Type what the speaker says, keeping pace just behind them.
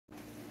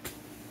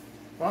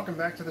Welcome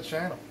back to the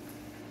channel.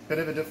 Bit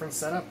of a different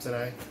setup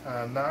today.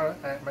 I'm not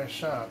at my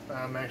shop.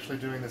 I'm actually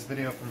doing this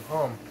video from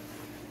home.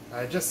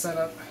 I just set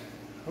up,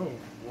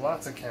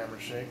 lots of camera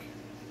shake.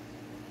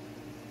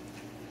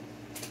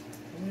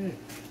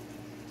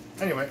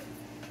 Anyway,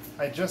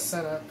 I just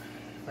set up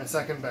my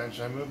second bench.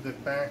 I moved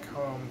it back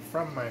home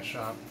from my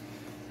shop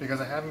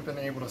because I haven't been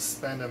able to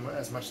spend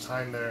as much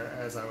time there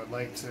as I would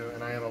like to,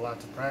 and I have a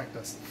lot to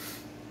practice.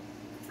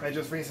 I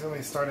just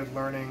recently started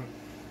learning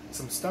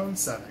some stone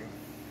setting,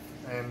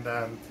 and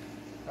I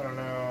don't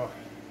know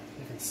if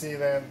you can see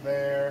that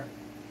there.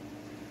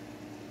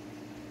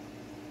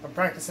 I'm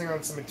practicing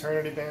on some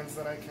eternity bands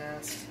that I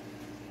cast,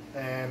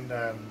 and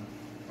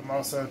I'm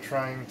also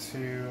trying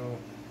to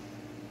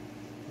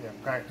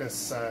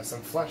practice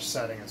some flush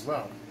setting as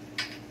well.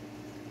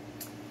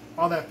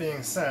 All that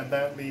being said,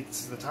 that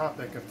leads to the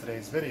topic of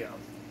today's video.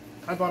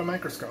 I bought a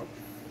microscope,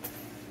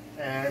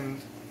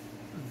 and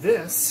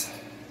this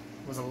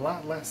was a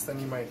lot less than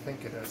you might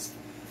think it is.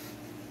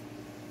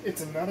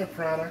 It's another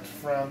product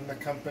from the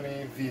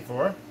company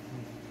VEVOR,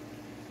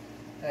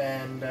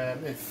 and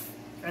if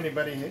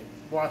anybody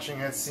watching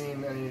has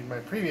seen any of my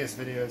previous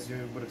videos,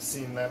 you would have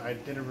seen that I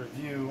did a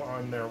review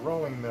on their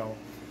rolling mill.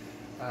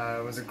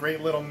 It was a great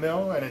little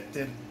mill, and it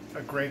did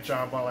a great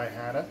job while I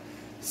had it,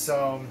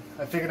 so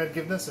I figured I'd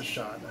give this a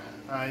shot.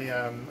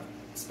 I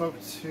spoke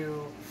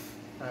to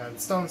a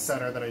stone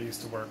setter that I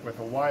used to work with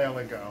a while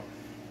ago,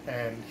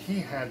 and he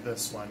had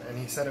this one, and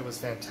he said it was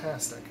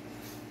fantastic.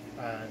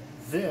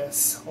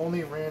 This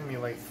only ran me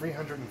like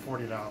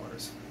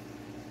 $340,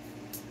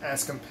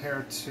 as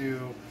compared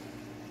to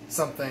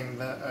something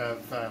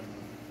that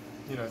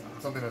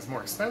something that's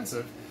more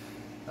expensive.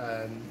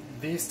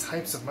 These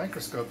types of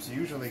microscopes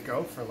usually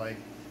go for like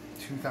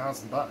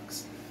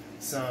 $2,000.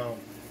 So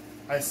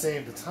I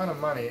saved a ton of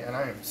money, and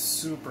I am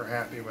super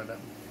happy with it.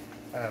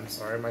 I'm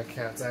sorry, my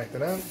cat's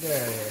acting up.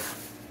 Yeah.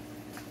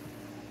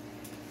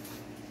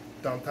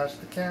 Don't touch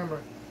the camera.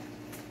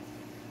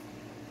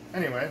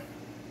 Anyway,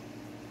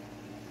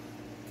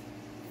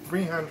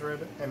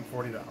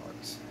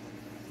 $340.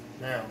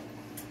 Now,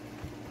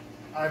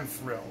 I'm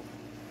thrilled.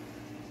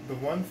 The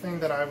one thing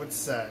that I would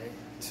say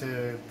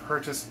to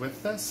purchase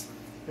with this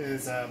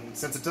is,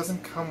 since it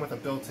doesn't come with a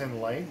built-in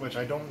light, which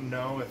I don't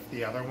know if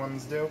the other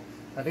ones do,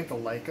 I think the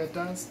Leica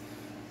does,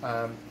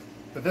 but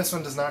this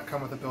one does not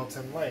come with a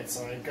built-in light,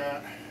 so I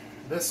got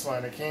this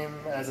one. It came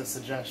as a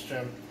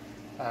suggestion.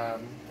 I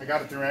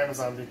got it through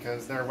Amazon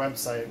because their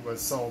website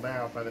was sold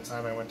out by the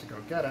time I went to go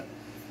get it.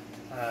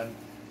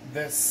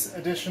 This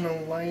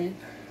additional light,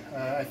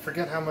 I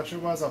forget how much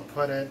it was. I'll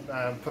put it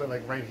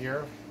like right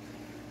here.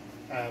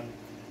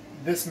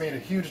 This made a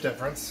huge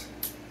difference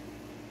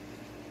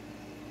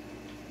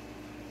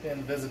in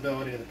the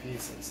visibility of the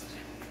pieces.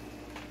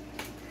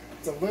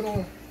 It's a little,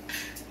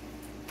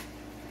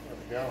 there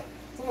we go.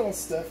 It's a little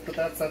stiff, but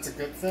that's a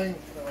good thing.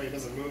 That way it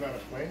doesn't move out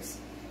of place.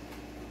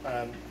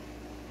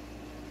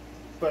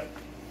 But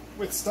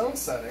with stone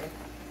setting,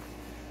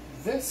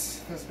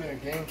 this has been a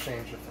game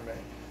changer for me.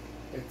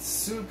 It's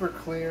super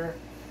clear.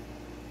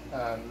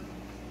 The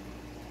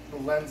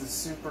lens is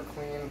super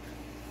clean,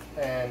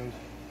 and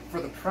for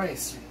the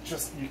price,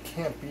 you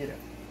can't beat it.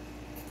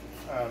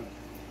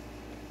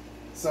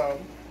 So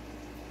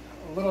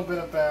a little bit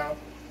about,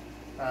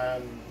 I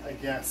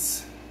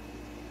guess,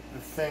 the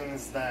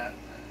things that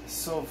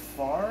so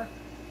far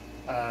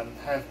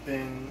have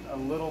been a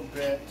little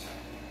bit,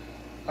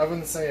 I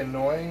wouldn't say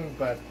annoying,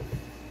 but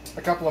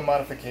a couple of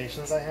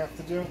modifications I have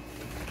to do.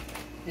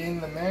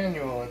 In the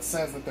manual, it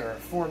says that there are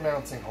 4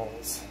 mounting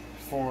holes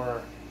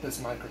for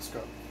this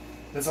microscope.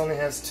 This only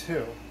has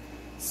 2,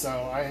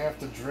 so I have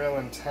to drill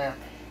and tap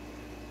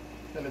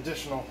an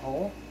additional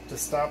hole to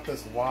stop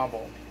this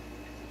wobble,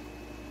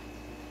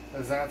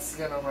 as that's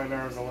getting on my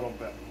nerves a little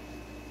bit.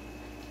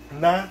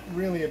 Not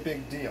really a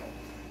big deal.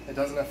 It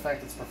doesn't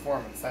affect its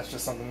performance. That's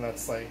just something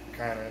that's like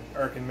kind of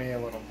irking me a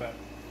little bit.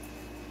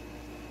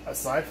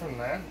 Aside from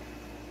that,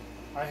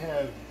 I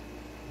have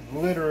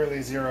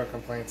literally 0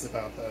 complaints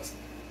about this.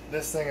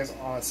 This thing is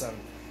awesome.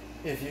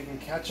 If you can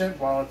catch it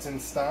while it's in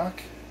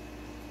stock,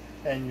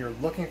 and you're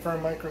looking for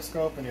a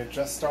microscope and you're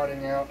just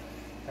starting out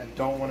and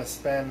don't want to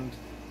spend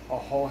a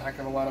whole heck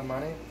of a lot of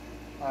money,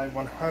 I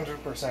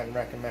 100%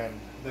 recommend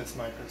this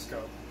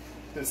microscope.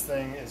 This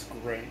thing is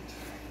great,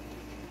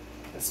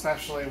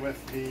 especially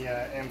with the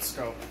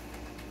M-scope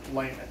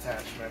light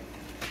attachment.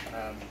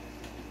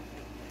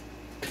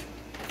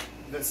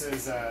 This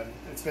is,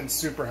 it's been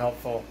super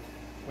helpful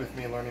with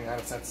me learning how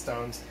to set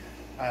stones.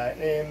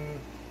 In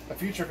a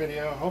future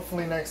video,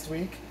 hopefully next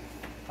week,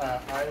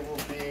 I will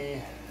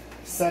be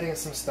setting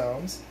some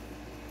stones.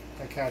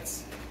 My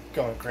cat's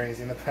going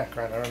crazy in the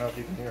background. I don't know if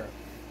you can hear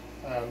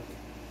it.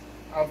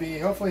 I'll be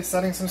hopefully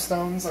setting some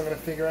stones. I'm going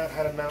to figure out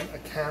how to mount a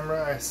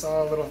camera. I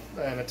saw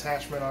an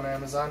attachment on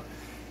Amazon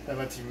that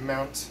lets you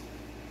mount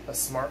a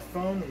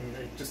smartphone, and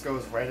it just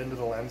goes right into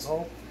the lens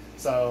hole.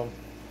 So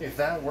if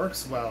that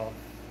works well,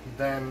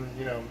 then,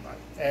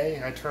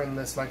 I turn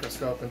this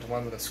microscope into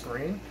one with a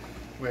screen,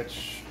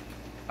 which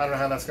I don't know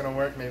how that's going to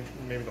work.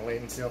 Maybe the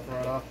latency will throw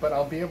it off, but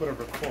I'll be able to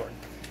record.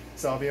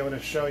 So I'll be able to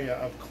show you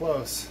up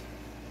close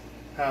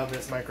how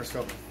this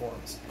microscope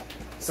performs.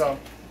 So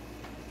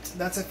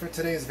that's it for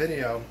today's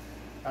video.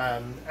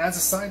 As a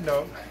side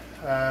note,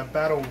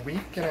 about a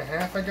week and a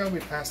half ago we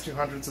passed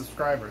 200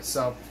 subscribers.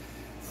 So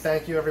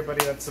thank you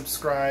everybody that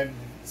subscribed.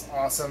 It's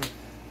awesome.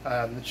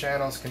 The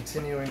channel's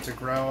continuing to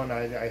grow, and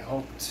I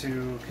hope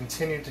to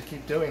continue to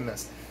keep doing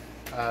this.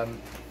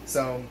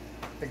 So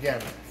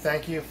again,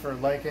 thank you for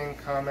liking,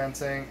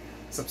 commenting,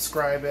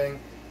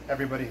 subscribing.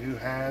 Everybody who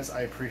has,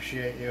 I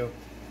appreciate you.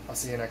 I'll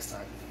see you next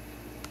time.